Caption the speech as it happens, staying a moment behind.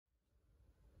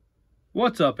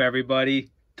What's up, everybody?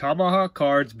 Tomahawk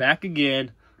Cards back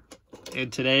again, and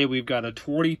today we've got a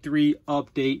 23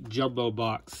 update jumbo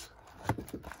box.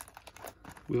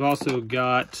 We've also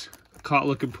got Caught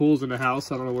Looking Pools in the house.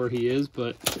 I don't know where he is,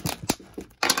 but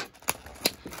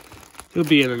he'll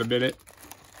be in a minute.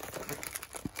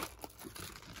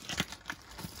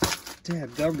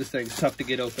 Damn gum, this thing's tough to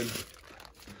get open.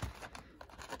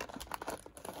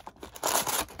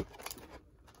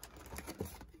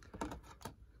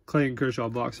 Clayton Kershaw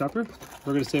box topper.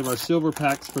 We're going to save our silver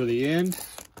packs for the end.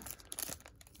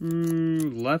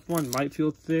 Left one might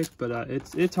feel thick, but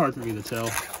it's hard for me to tell.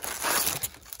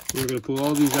 We're going to pull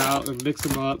all these out and mix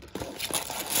them up.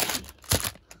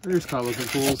 There's Caught Looking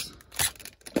Pools.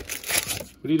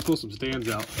 We need to pull some stands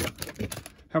out.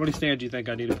 How many stands do you think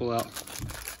I need to pull out?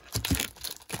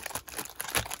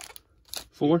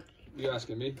 4? You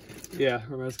asking me? Yeah,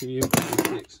 I'm asking you.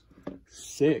 6.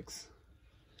 6?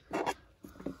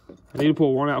 I need to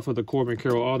pull one out for the Corbin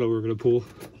Carroll auto we're going to pull.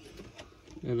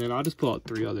 And then I'll just pull out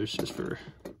 3 others just for...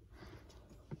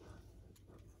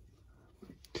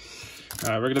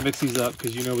 Alright, we're going to mix these up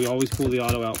because you know we always pull the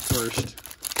auto out first.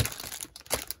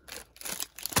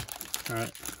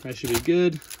 Alright, that should be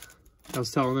good. I was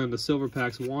telling them the silver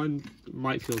packs, one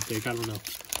might feel thick, I don't know.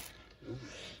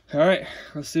 Alright,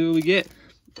 let's see what we get.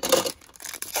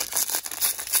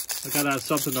 I gotta have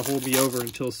something to hold me over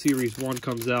until Series 1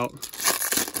 comes out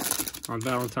on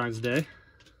Valentine's Day.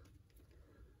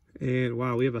 And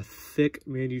wow, we have a thick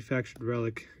manufactured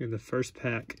relic in the first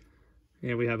pack.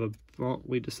 And we have a, well,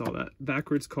 we just saw that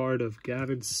backwards card of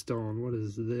Gavin Stone. What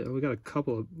is this? We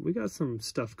got some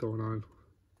stuff going on.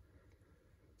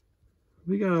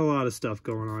 We got a lot of stuff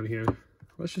going on here.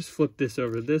 Let's just flip this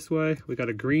over this way. We got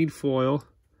a green foil.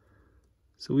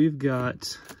 So we've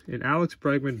got an Alex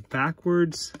Bregman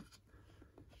backwards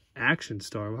action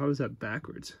star. How is that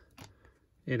backwards?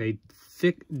 And a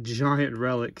thick giant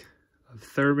relic of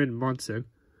Thurman Munson.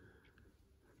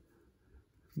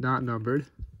 Not numbered.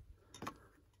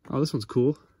 Oh, this one's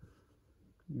cool.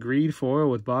 Green foil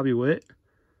with Bobby Witt.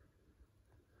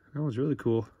 That one's really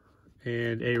cool.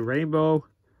 And a rainbow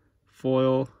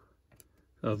foil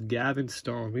of Gavin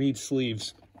Stone. We need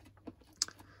sleeves.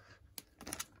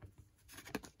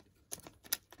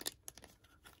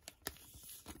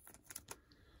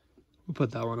 We'll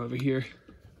put that one over here.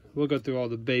 We'll go through all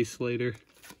the base later.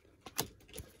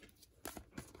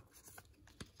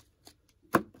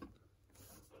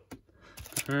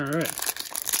 Alright.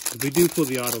 If we do pull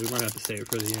the auto, we might have to save it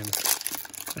for the end.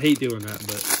 I hate doing that,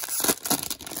 but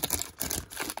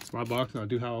it's my box and I'll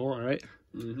do how I want, right?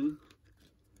 Mm-hmm.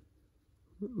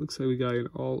 Looks like we got an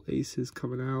all aces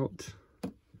coming out.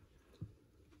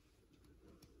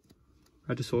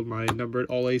 I just sold my numbered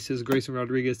all aces Grayson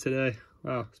Rodriguez today.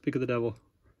 Wow, speak of the devil.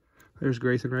 There's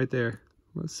Grayson right there.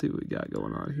 Let's see what we got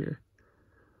going on here.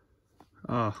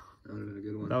 Oh, That would have been a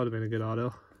good one. that would have been a good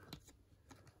auto.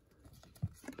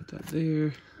 Put that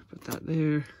there. Put that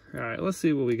there. All right, let's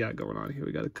see what we got going on here.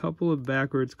 We got a couple of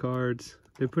backwards cards.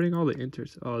 They're putting all the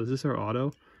inters. Oh, is this our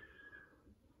auto?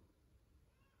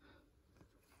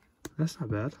 That's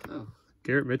not bad. Oh.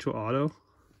 Garrett Mitchell auto.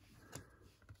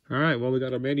 All right, well, we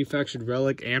got our manufactured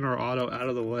relic and our auto out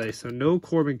of the way. So no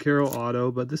Corbin Carroll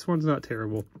auto, but this one's not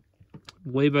terrible.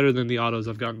 Way better than the autos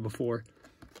I've gotten before.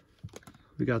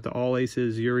 We got the all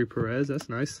aces Yuri Perez. That's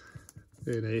nice.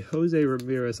 And a Jose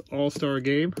Ramirez all-star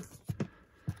game.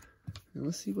 And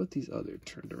let's see what these other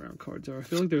turned around cards are. I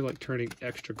feel like they're like turning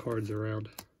extra cards around.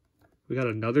 We got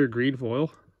another green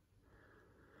foil.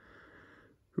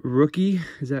 Rookie.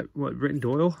 Is that what, Britton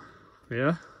Doyle?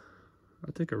 Yeah.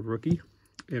 I'll take a rookie.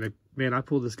 And man, I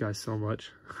pull this guy so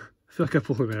much. I feel like I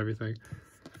pull him in everything.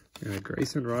 And a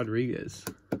Grayson Rodriguez.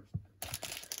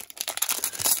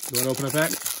 You want to open a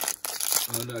pack?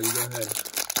 Oh no, you go ahead.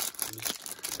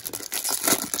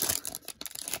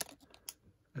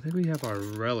 I think we have our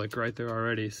relic right there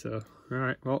already, so.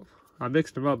 Alright, well, I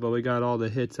mixed them up, but we got all the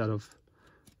hits out of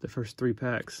the first 3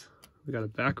 packs. We got a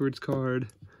backwards card.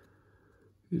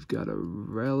 We've got a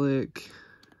relic.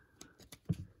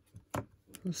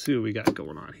 Let's see what we got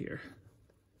going on here.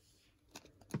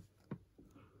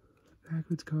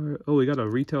 Backwards card. Oh, we got a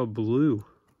retail blue.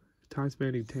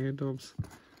 Time-spanning tandems.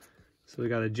 So we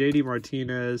got a JD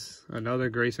Martinez, another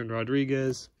Grayson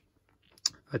Rodriguez,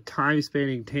 a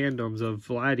time-spanning tandems of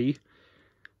Vladdy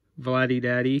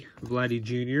Daddy, Vladdy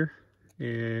Jr.,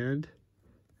 and,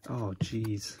 oh,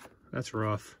 geez, that's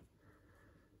rough.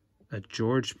 A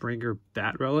George Springer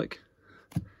bat relic.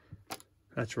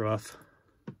 That's rough.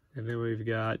 And then we've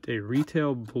got a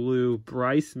retail blue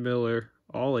Bryce Miller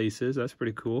all aces. That's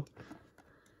pretty cool.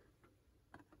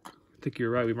 think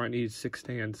you're right. We might need 6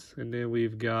 stands. And then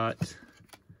we've got,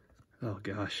 oh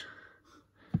gosh.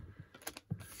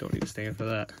 Don't need a stand for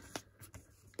that.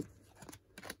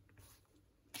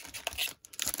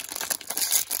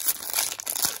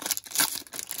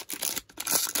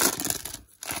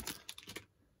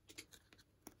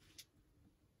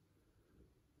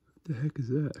 What the heck is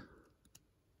that?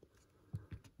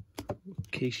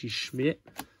 Casey Schmidt.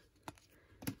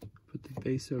 Put the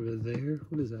base over there.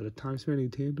 What is that? A time-spanning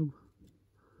tandem?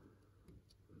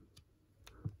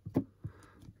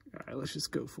 Alright, let's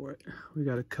just go for it. We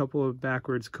got a couple of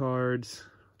backwards cards.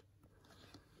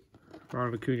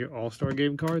 Ronald Acuna All-Star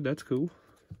Game card. That's cool.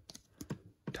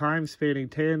 Time-spanning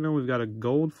tandem. We've got a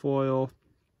gold foil.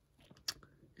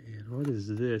 And what is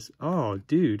this? Oh,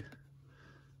 dude.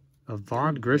 A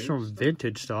Von Grisham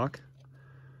vintage stock.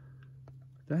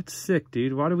 That's sick,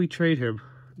 dude. Why did we trade him?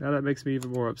 Now that makes me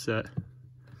even more upset.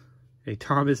 A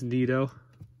Thomas Nito.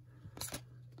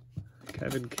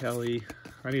 Kevin Kelly.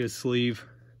 I need a sleeve.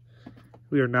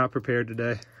 We are not prepared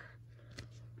today.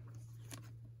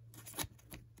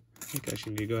 I think I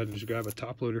should go ahead and just grab a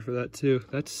top loader for that too.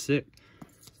 That's sick.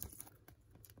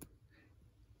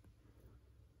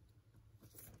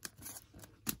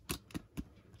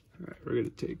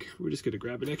 Alright, we're just gonna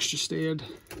grab an extra stand.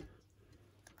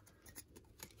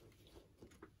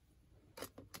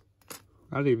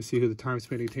 I didn't even see who the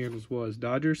time-spanning tandems was.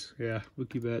 Dodgers? Yeah,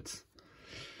 Mookie Betts.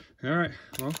 Alright,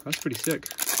 well, that's pretty sick.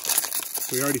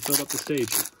 We already filled up the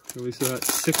stage. And we still got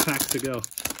 6 packs to go.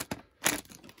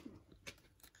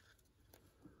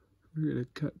 We're going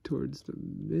to cut towards the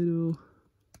middle.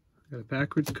 Got a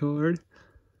backwards card.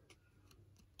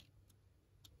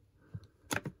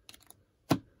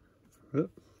 Oh,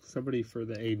 somebody for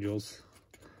the Angels.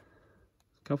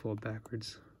 A couple of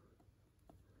backwards.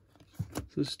 So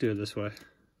let's do it this way.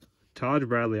 Todd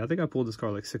Bradley. I think I pulled this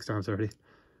card like 6 times already.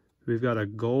 We've got a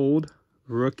gold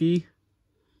rookie.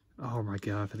 Oh my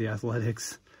god, for the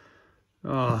Athletics.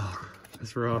 Oh,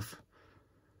 that's rough.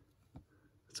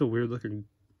 It's a weird looking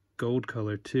gold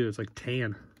color too. It's like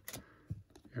tan.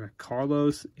 And a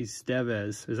Carlos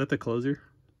Estevez. Is that the closer?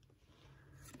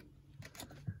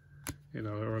 You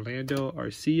know, Orlando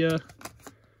Arcia.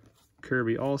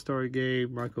 Kirby All-Star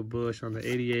Game. Michael Bush on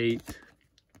the 88.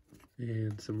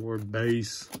 And some more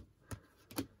base.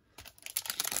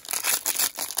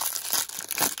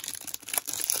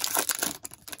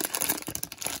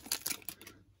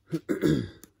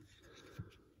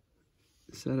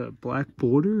 Is that a black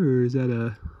border or is that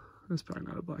a... That's probably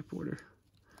not a black border.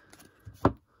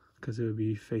 Because it would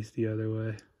be faced the other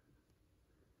way.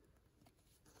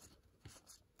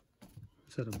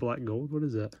 Is that a black gold? What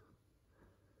is that?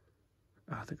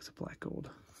 Oh, I think it's a black gold.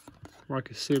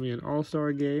 Marcus Semien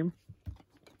All-Star Game.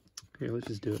 Okay, let's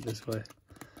just do it this way.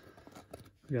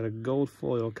 We got a gold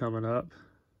foil coming up.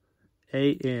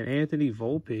 And Anthony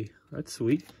Volpe. That's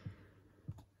sweet.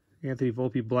 Anthony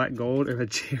Volpe black gold and a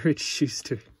Jared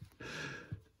Schuster.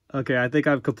 Okay, I think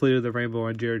I've completed the rainbow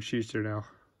on Jared Schuster now.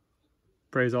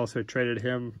 Braves also traded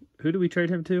him. Who did we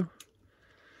trade him to?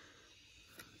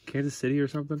 Kansas City or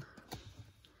something?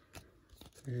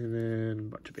 And then a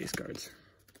bunch of base cards.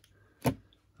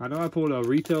 I know I pulled a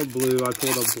retail blue. I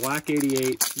pulled a black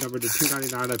 88, number to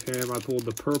 299 of him. I pulled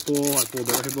the purple. I pulled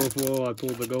the rainbow foil. I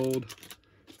pulled the gold.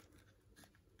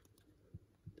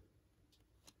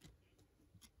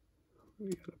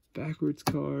 We got a backwards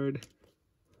card.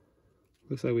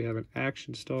 Looks like we have an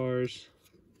Action Stars.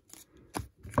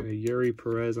 And a Yuri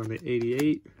Perez on the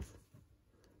 88.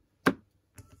 Man,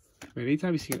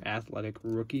 anytime you see an athletic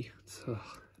rookie,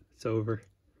 it's over.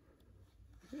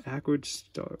 Backwards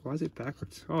star. Why is it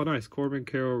backwards? Oh, nice. Corbin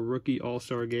Carroll rookie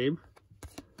All-Star Game.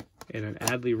 And an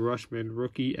Adley Rushman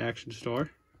rookie Action Star.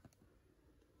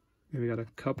 And we got a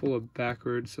couple of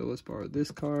backwards. So let's borrow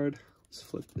this card. Let's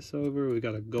flip this over. We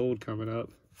got a gold coming up.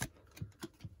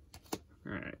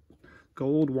 Alright.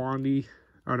 Gold Wandy.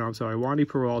 Oh, no, I'm sorry. Wandy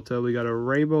Peralta. We got a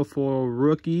rainbow foil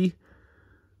rookie.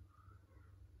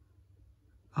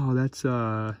 Oh, that's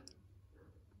Greba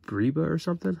or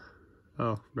something?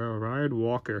 Oh, no, Ryan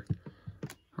Walker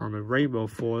on the rainbow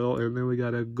foil. And then we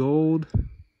got a gold.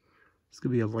 It's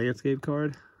going to be a landscape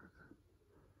card.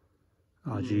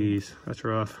 Oh, geez. That's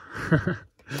rough.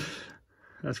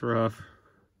 That's rough.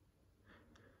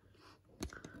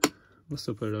 We'll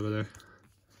still put it over there.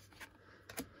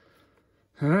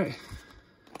 All right.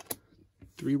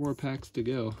 3 more packs to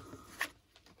go.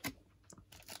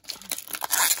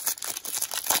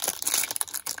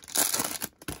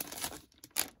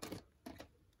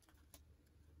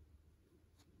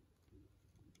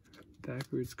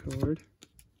 Backwards card.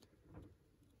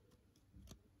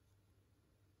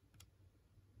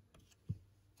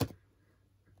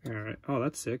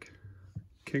 that's sick.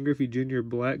 Ken Griffey Jr.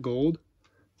 Black Gold.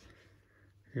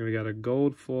 And we got a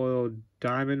gold foil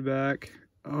Diamondback.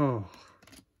 Oh.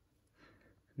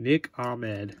 Nick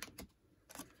Ahmed.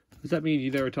 Does that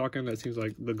mean they were talking? That seems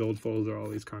like the gold foils are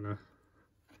always kind of...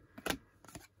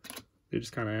 They're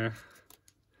just kind of...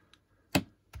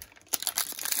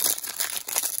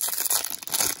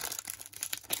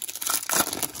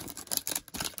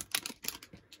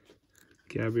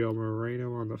 Gabriel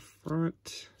Moreno on the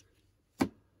front.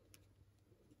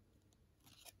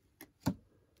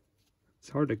 It's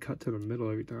hard to cut to the middle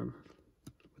every time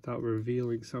without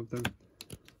revealing something.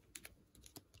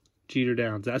 Jeter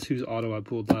Downs. That's whose auto I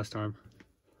pulled last time.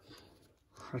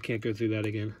 I can't go through that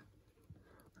again.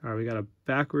 All right, we got a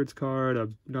backwards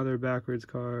card, another backwards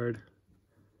card.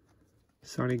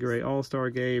 Sonny Gray All-Star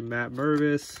Game, Matt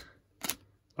Mervis.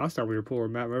 Last time we were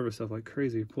pulling Matt Mervis stuff like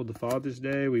crazy. We pulled the Father's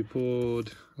Day. We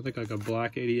pulled, I think, like a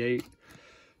black 88.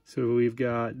 So we've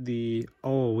got the,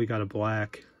 oh, we got a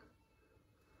black.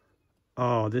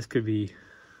 Oh, this could be,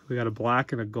 we got a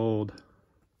black and a gold.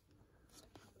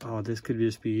 Oh, this could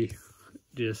just be,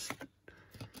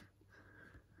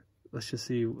 let's just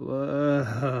see.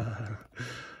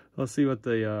 Let's see what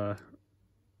the,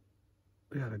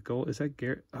 we got a gold. Is that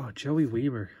Garrett? Oh, Joey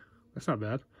Weimer. That's not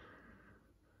bad.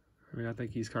 I mean, I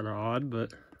think he's kind of odd,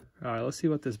 but all right, let's see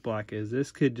what this black is. This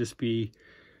could just be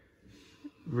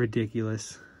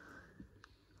ridiculous.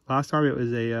 Last time it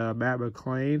was a Matt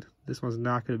McClain. This one's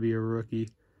not going to be a rookie.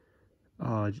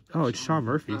 Oh, it's Sean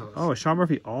Murphy. Oh, Sean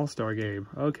Murphy All-Star Game.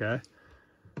 Okay.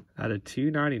 Out of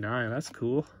 299. That's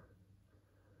cool.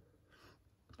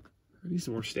 I need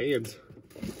some more stands.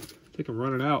 I think I'm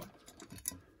running out.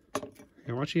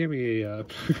 And why don't you give me a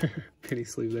penny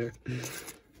sleeve there?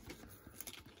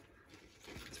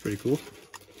 It's pretty cool.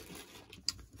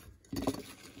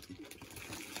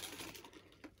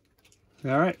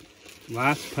 All right.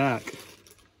 Last pack.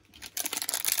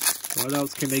 What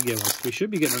else can they give us? We should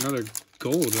be getting another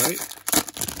gold, right?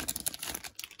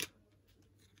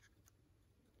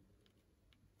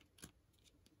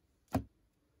 I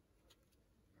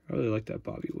really like that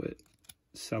Bobby Witt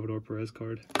Salvador Perez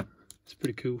card. It's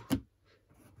pretty cool.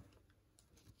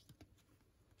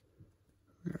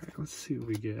 Alright, let's see what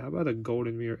we get. How about a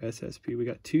Golden Mirror SSP? We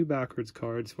got two backwards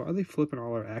cards. Why are they flipping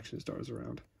all our action stars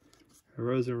around? A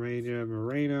Rosa Reina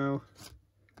Moreno.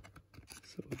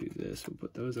 So we'll do this. We'll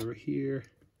put those over here.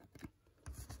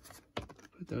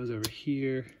 Put those over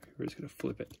here. We're just going to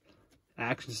flip it.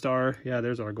 Action star. Yeah,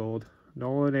 there's our gold.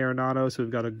 Nolan Arenado. So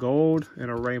we've got a gold and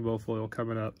a rainbow foil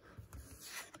coming up.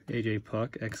 AJ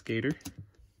Puck, ex-Gator.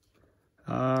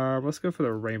 Let's go for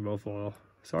the rainbow foil.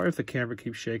 Sorry if the camera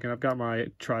keeps shaking. I've got my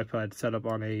tripod set up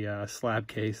on a slab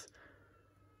case.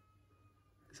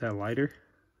 Is that lighter?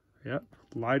 Yep.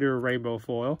 Lighter rainbow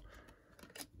foil.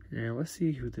 And let's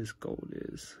see who this gold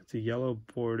is. It's a yellow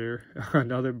border.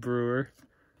 Another Brewer.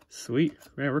 Sweet.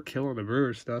 Man, we're killing the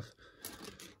Brewer stuff.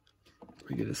 Let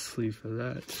me get a sleeve for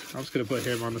that. I'm just going to put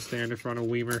him on the stand in front of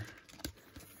Weimer.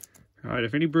 All right,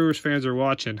 if any Brewers fans are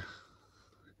watching,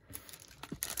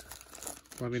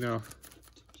 let me know.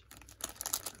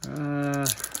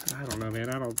 I don't know, man.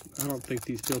 I don't think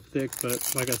these feel thick,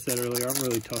 but like I said earlier, I'm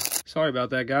really tough. Sorry about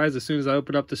that, guys. As soon as I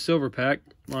opened up the silver pack,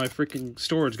 my freaking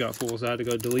storage got full, so I had to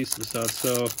go delete some stuff.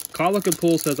 So, Call Looking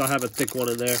Pool says I have a thick one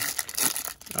in there.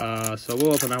 So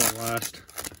we'll open that one last.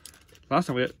 Last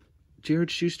time we had Jared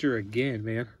Schuster again,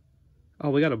 man. Oh,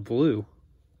 we got a blue.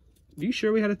 Are you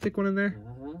sure we had a thick one in there?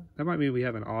 That might mean we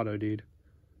have an auto, dude.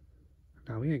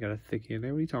 No, we ain't got a thickie in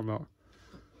there. What are you talking about?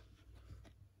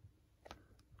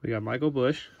 We got Michael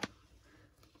Bush,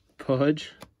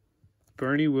 Pudge,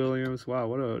 Bernie Williams. Wow,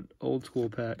 what an old school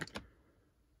pack.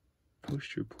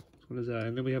 Poster pulls. What is that?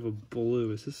 And then we have a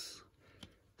blue. Is this?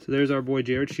 So there's our boy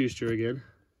Jared Schuster again.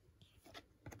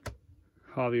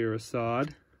 Javier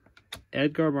Assad.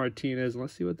 Edgar Martinez.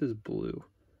 Let's see what this blue.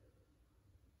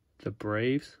 The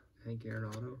Braves. Hank Aaron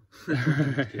auto.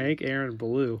 Hank Aaron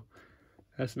blue.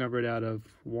 That's numbered out of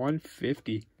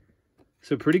 150.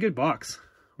 So pretty good box.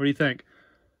 What do you think?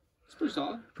 It's pretty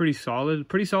solid. Pretty solid.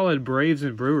 Pretty solid Braves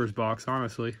and Brewers box,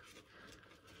 honestly.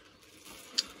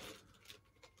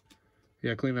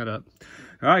 Yeah, clean that up.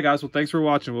 All right, guys. Well, thanks for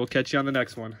watching. We'll catch you on the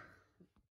next one.